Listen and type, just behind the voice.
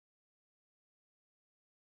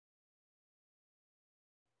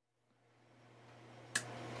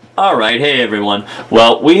Alright, hey everyone.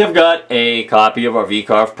 Well, we have got a copy of our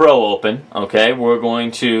VCarve Pro open. Okay, we're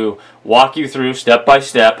going to walk you through step by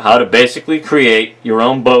step how to basically create your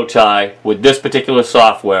own bow tie with this particular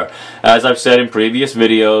software. As I've said in previous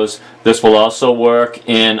videos, this will also work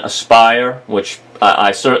in Aspire, which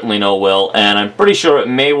I certainly know will, and I'm pretty sure it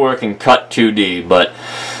may work in Cut 2D, but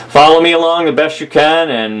follow me along the best you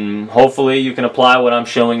can, and hopefully you can apply what I'm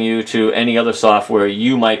showing you to any other software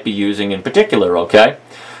you might be using in particular, okay?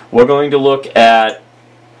 We're going to look at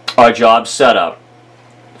our job setup.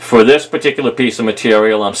 For this particular piece of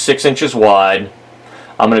material, I'm 6 inches wide.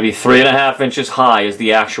 I'm going to be 3.5 inches high is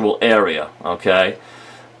the actual area, okay,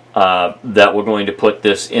 that we're going to put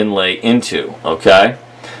this inlay into, okay?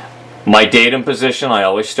 My datum position, I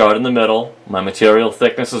always start in the middle. My material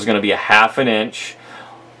thickness is going to be 1/2 inch.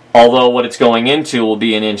 Although what it's going into will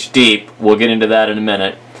be 1 inch deep. We'll get into that in a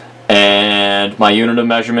minute. And my unit of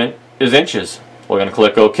measurement is inches. We're going to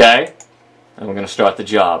click OK, and we're going to start the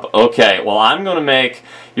job. Okay, well, I'm going to make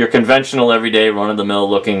your conventional everyday run-of-the-mill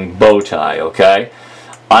looking bow tie, okay?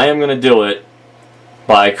 I am going to do it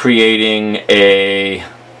by creating a,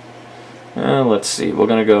 let's see, we're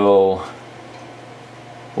going to go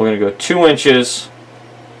 2 inches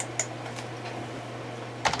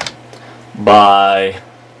by,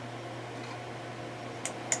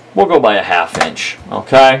 we'll go by 1/2 inch,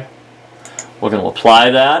 okay? We're going to apply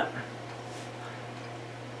that.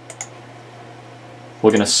 We're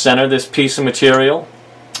going to center this piece of material.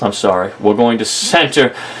 I'm sorry. We're going to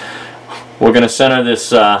center this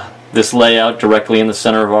this layout directly in the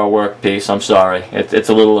center of our workpiece. I'm sorry. It's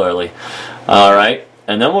a little early. All right.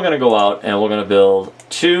 And then we're going to go out and we're going to build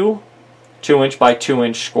two 2-inch by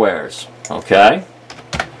 2-inch squares. Okay.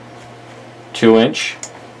 2-inch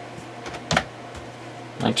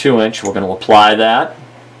by 2-inch. We're going to apply that.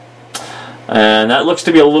 And that looks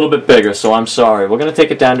to be a little bit bigger, so I'm sorry. We're going to take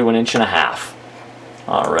it down to 1.5 inches.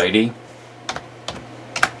 Alrighty.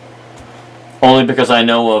 Only because I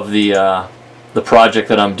know of the project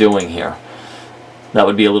that I'm doing here. That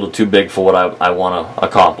would be a little too big for what I want to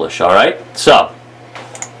accomplish. Alright? So,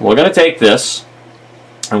 we're going to take this,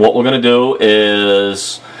 and what we're going to do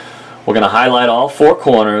is we're going to highlight all 4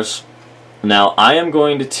 corners. Now, I am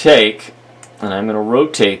going to take, and I'm going to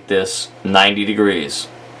rotate this 90 degrees.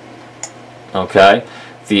 Okay?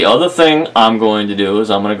 The other thing I'm going to do is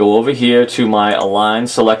I'm going to go over here to my Align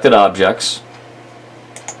Selected Objects,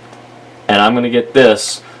 and I'm going to get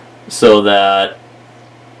this so that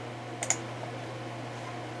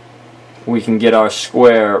we can get our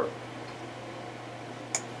square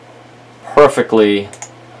perfectly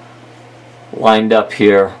lined up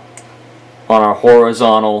here on our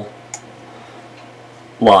horizontal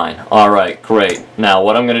line. Alright, great. Now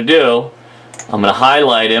what I'm going to do, I'm going to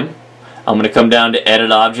highlight him. I'm going to come down to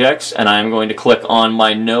Edit Objects, and I'm going to click on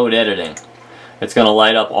my node editing. It's going to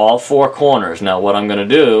light up all 4 corners. Now what I'm going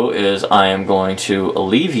to do is I am going to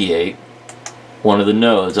alleviate one of the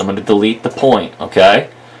nodes. I'm going to delete the point,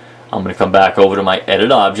 okay? I'm going to come back over to my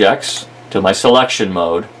Edit Objects, to my selection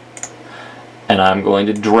mode, and I'm going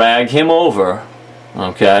to drag him over,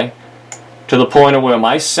 okay, to the point of where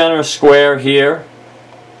my center square here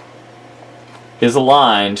is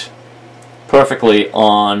aligned perfectly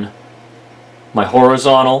on my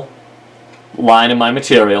horizontal line in my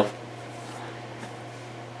material,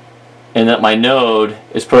 and that my node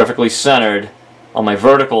is perfectly centered on my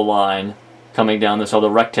vertical line coming down this other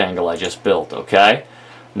rectangle I just built, okay?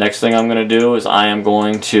 Next thing I'm going to do is I am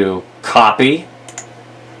going to copy,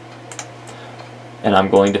 and I'm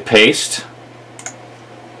going to paste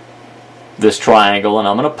this triangle, and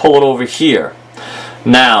I'm going to pull it over here.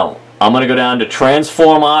 Now I'm going to go down to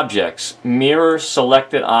Transform Objects, Mirror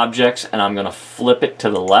Selected Objects, and I'm going to flip it to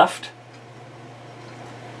the left.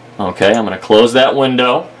 Okay, I'm going to close that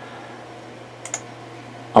window.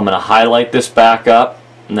 I'm going to highlight this back up.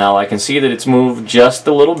 Now I can see that it's moved just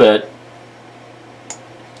a little bit.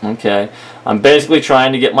 Okay, I'm basically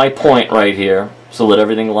trying to get my point right here so that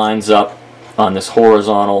everything lines up on this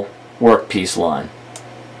horizontal workpiece line.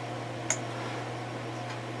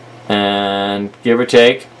 And give or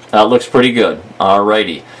take, that looks pretty good.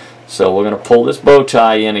 Alrighty. So we're going to pull this bow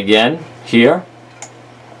tie in again here.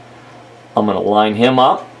 I'm going to line him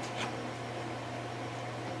up.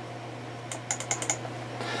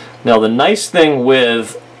 Now the nice thing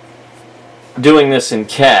with doing this in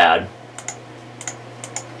CAD,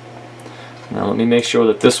 now let me make sure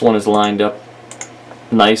that this one is lined up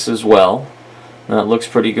nice as well. That looks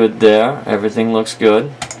pretty good there. Everything looks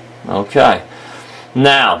good. Okay.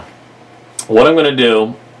 Now, what I'm going to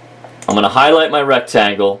do, I'm going to highlight my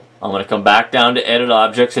rectangle. I'm going to come back down to Edit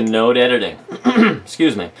Objects and Node Editing.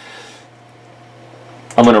 Excuse me.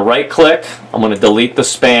 I'm going to right click, I'm going to delete the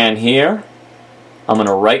span here, I'm going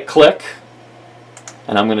to right click,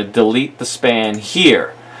 and I'm going to delete the span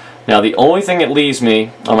here. Now the only thing that leaves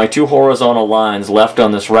me are my two horizontal lines left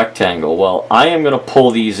on this rectangle. Well, I am going to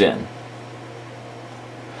pull these in.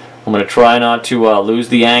 I'm going to try not to lose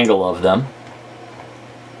the angle of them,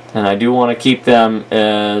 and I do want to keep them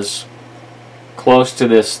as close to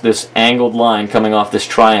this angled line coming off this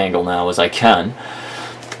triangle now as I can.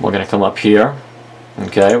 We're going to come up here.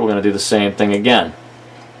 Okay, we're going to do the same thing again.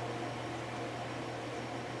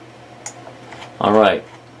 Alright,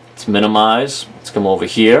 let's minimize. Let's come over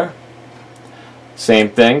here. Same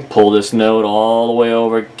thing, pull this node all the way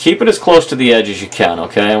over. Keep it as close to the edge as you can,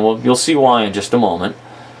 okay? And you'll see why in just a moment.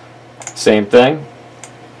 Same thing.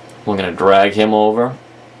 We're going to drag him over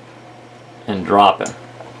and drop him.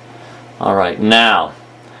 Alright, now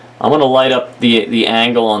I'm going to light up the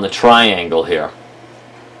angle on the triangle here.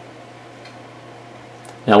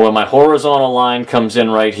 Now where my horizontal line comes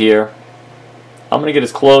in right here, I'm going to get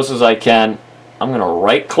as close as I can. I'm going to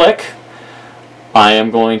right click. I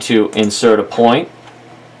am going to insert a point.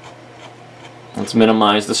 Let's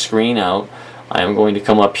minimize the screen out. I am going to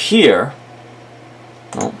come up here.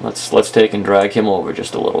 Oh, let's take and drag him over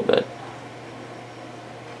just a little bit.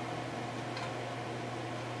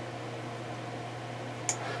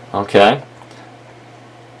 Okay.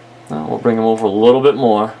 Now we'll bring him over a little bit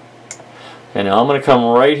more. Okay, now I'm going to come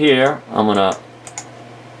right here. I'm going to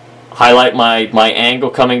highlight my angle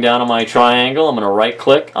coming down on my triangle. I'm going to right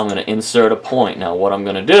click. I'm going to insert a point. Now what I'm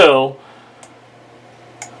going to do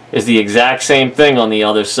is the exact same thing on the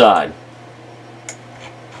other side.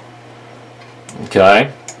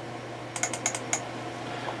 Okay.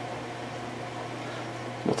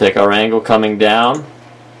 We'll take our angle coming down.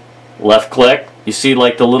 Left click. You see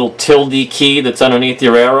like the little tilde key that's underneath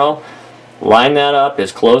your arrow? Line that up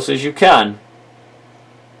as close as you can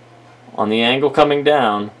on the angle coming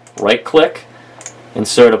down. Right click,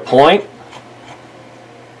 insert a point.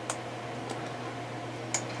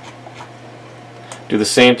 Do the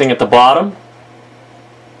same thing at the bottom.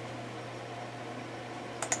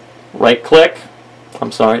 Right click,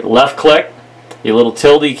 left click. Your little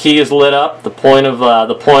tilde key is lit up. The point of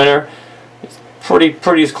the pointer is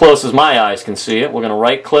pretty as close as my eyes can see it. We're going to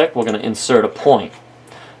right click, we're going to insert a point.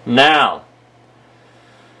 Now,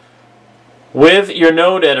 with your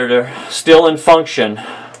node editor still in function,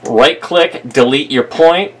 right click, delete your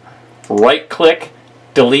point, right click,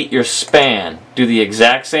 delete your span. Do the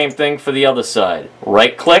exact same thing for the other side.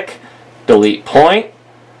 Right click, delete point,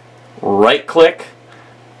 right click,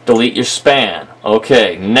 delete your span.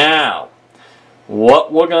 Okay, now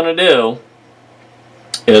what we're going to do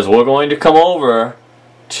is we're going to come over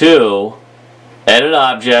to Edit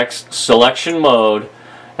Objects, Selection Mode,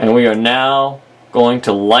 and we are now going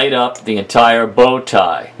to light up the entire bow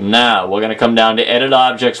tie. Now we're going to come down to Edit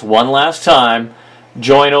Objects one last time,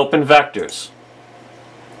 Join Open Vectors.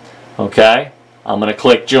 Okay, I'm going to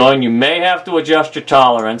click Join. You may have to adjust your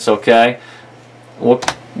tolerance, okay? We'll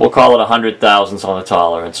call it 100 thousandths on the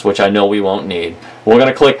tolerance, which I know we won't need. We're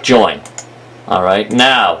going to click Join. Alright,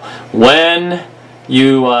 now when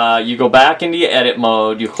you go back into your edit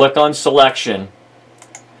mode, you click on Selection.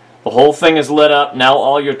 The whole thing is lit up. Now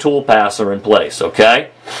all your toolpaths are in place,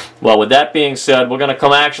 okay? Well, with that being said, we're going to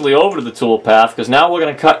come actually over to the toolpath because now we're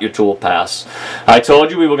going to cut your toolpaths. I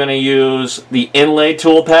told you we were going to use the Inlay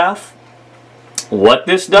toolpath. What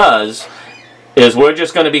this does is we're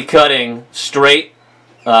just going to be cutting straight,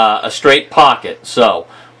 a straight pocket. So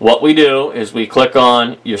what we do is we click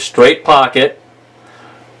on your straight pocket.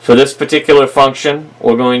 For this particular function,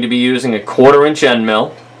 we're going to be using a 1/4 inch end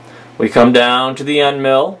mill. We come down to the end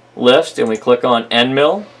mill list and we click on end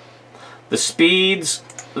mill. The speeds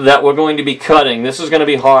that we're going to be cutting, this is going to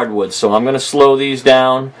be hardwood, so I'm going to slow these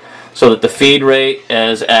down so that the feed rate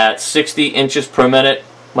is at 60 inches per minute.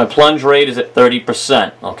 My plunge rate is at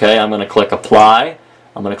 30%. Okay, I'm going to click apply.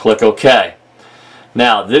 I'm going to click OK.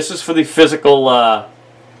 Now this is for the physical,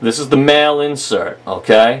 this is the male insert.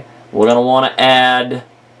 Okay, we're going to want to add,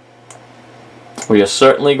 we are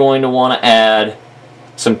certainly going to want to add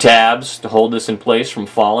some tabs to hold this in place from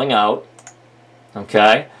falling out.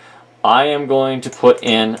 Okay, I am going to put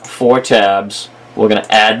in 4 tabs. We're going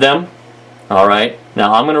to add them. All right,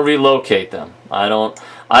 now I'm going to relocate them. I don't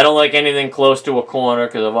like anything close to a corner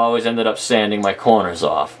because I've always ended up sanding my corners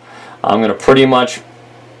off. I'm going to pretty much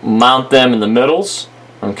mount them in the middles.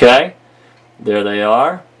 Okay, there they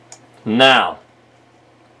are. Now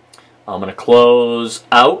I'm going to close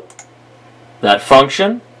out that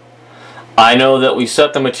function. I know that we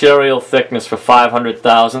set the material thickness for 500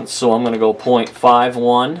 thousandths, so I'm going to go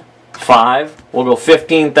 0.51 5. We'll go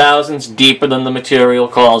 15 thousandths deeper than the material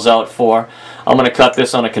calls out for. I'm going to cut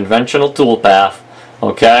this on a conventional toolpath.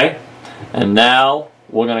 Okay? And now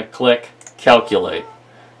we're going to click calculate.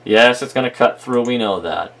 Yes, it's going to cut through, we know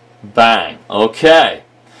that. Bang. Okay.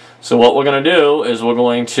 So what we're going to do is we're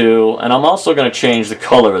going to, and I'm also going to change the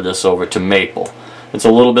color of this over to maple. It's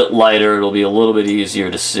a little bit lighter, it'll be a little bit easier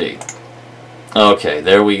to see. Okay,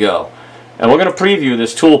 there we go. And we're going to preview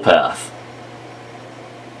this toolpath.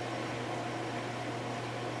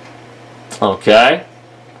 Okay.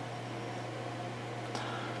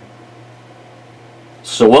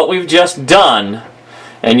 So what we've just done,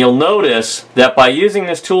 and you'll notice that by using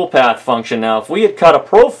this toolpath function now, if we had cut a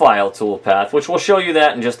profile toolpath, which we'll show you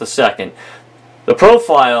that in just a second, the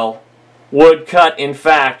profile would cut, in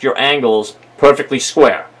fact, your angles perfectly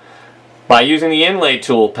square. By using the inlay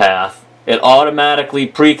toolpath, it automatically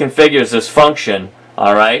pre-configures this function,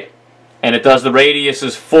 alright, and it does the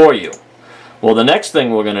radiuses for you. Well, the next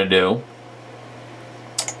thing we're going to do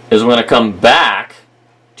is we're going to come back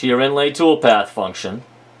to your inlay toolpath function.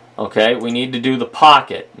 Okay, we need to do the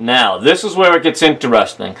pocket. Now, this is where it gets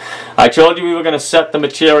interesting. I told you we were going to set the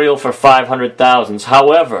material for 500 thousandths.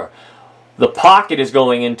 However, the pocket is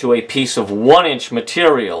going into a piece of 1-inch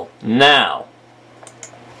material. Now,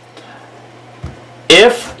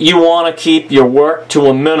 if you want to keep your work to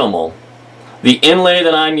a minimal, the inlay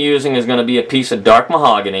that I'm using is going to be a piece of dark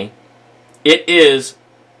mahogany. It is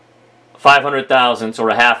 500 thousandths or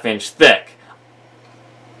a 1/2 inch thick.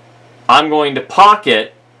 I'm going to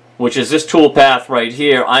pocket, which is this toolpath right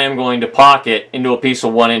here, I am going to pocket into a piece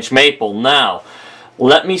of 1-inch maple. Now,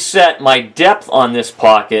 let me set my depth on this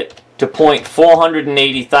pocket to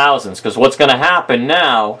 0.480 thousandths, because what's going to happen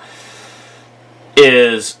now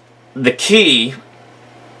is the key,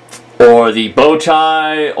 or the bow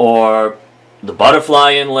tie, or the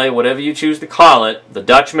butterfly inlay, whatever you choose to call it, the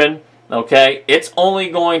Dutchman, okay, it's only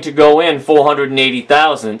going to go in 480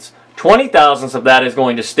 thousandths. 20 thousandths of that is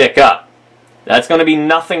going to stick up. That's going to be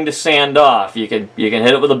nothing to sand off. You can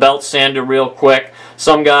hit it with a belt sander real quick.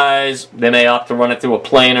 Some guys, they may opt to run it through a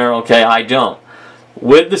planer. Okay, I don't.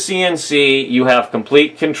 With the CNC, you have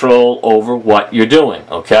complete control over what you're doing.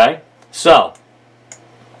 Okay, so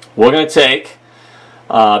we're going to take,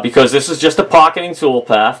 because this is just a pocketing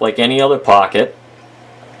toolpath like any other pocket,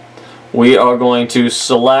 we are going to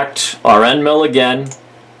select our end mill again.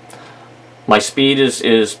 My speed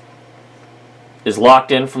is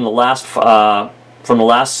locked in from the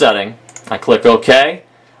last setting. I click OK.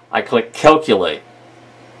 I click calculate.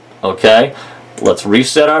 Okay. Let's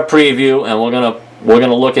reset our preview, and we're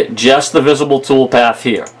gonna look at just the visible toolpath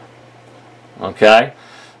here. Okay.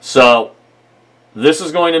 So this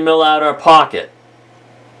is going to mill out our pocket.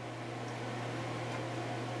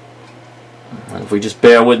 And if we just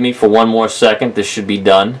bear with me for one more second, this should be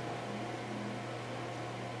done.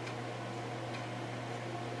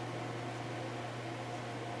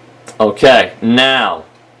 Okay, now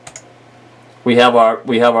we have our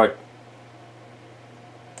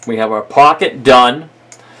pocket done.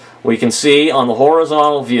 We can see on the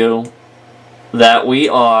horizontal view that we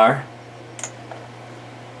are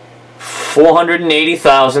 480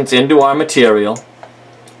 thousandths into our material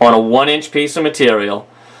on a 1-inch piece of material.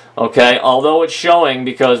 Okay, although it's showing,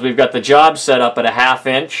 because we've got the job set up at a 1/2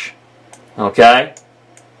 inch, okay,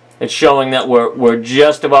 it's showing that we're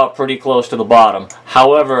just about pretty close to the bottom.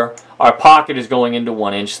 However, our pocket is going into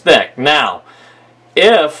 1-inch thick. Now,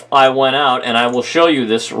 if I went out, and I will show you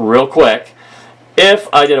this real quick, if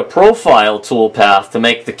I did a profile toolpath to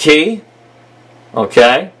make the key,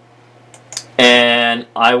 okay, and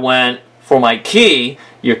I went for my key,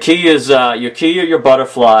 your key or your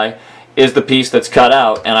butterfly is the piece that's cut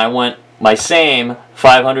out, and I went my same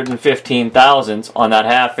 515 thousandths on that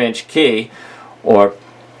 1/2 inch key or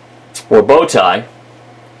bow tie,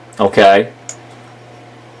 okay,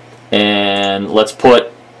 and let's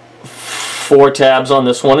put 4 tabs on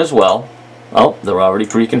this one as well. Oh, they're already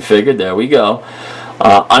pre-configured. There we go.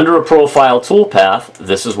 Under a profile toolpath,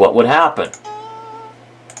 this is what would happen.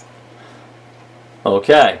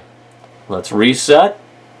 Okay, let's reset,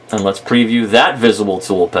 and let's preview that visible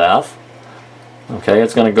toolpath. Okay,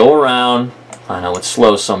 it's going to go around. I know it's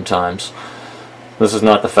slow sometimes. This is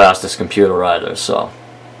not the fastest computer either, so.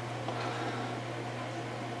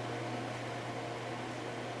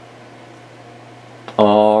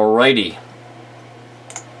 Alrighty.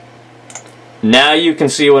 Now you can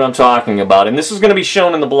see what I'm talking about, and this is going to be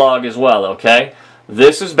shown in the blog as well, okay?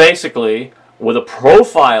 This is basically, with a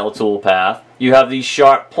profile toolpath, you have these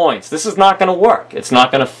sharp points. This is not going to work. It's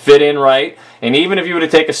not going to fit in right, and even if you were to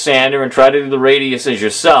take a sander and try to do the radiuses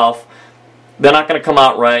yourself, they're not going to come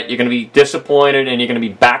out right. You're going to be disappointed, and you're going to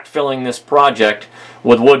be backfilling this project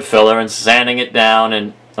with wood filler and sanding it down.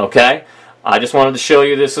 And okay, I just wanted to show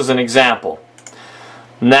you this as an example.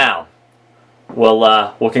 Now,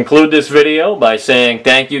 we'll conclude this video by saying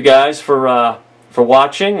thank you guys for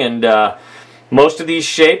watching, and most of these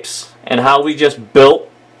shapes and how we just built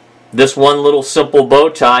this one little simple bow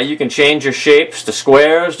tie, you can change your shapes to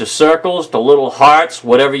squares, to circles, to little hearts,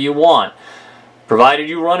 whatever you want. Provided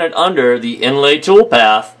you run it under the Inlay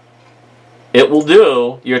toolpath, it will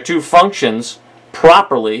do your two functions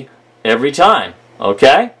properly every time.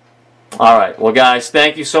 Okay? Alright, well guys,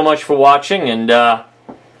 thank you so much for watching, and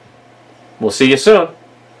we'll see you soon.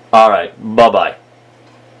 Alright, bye-bye.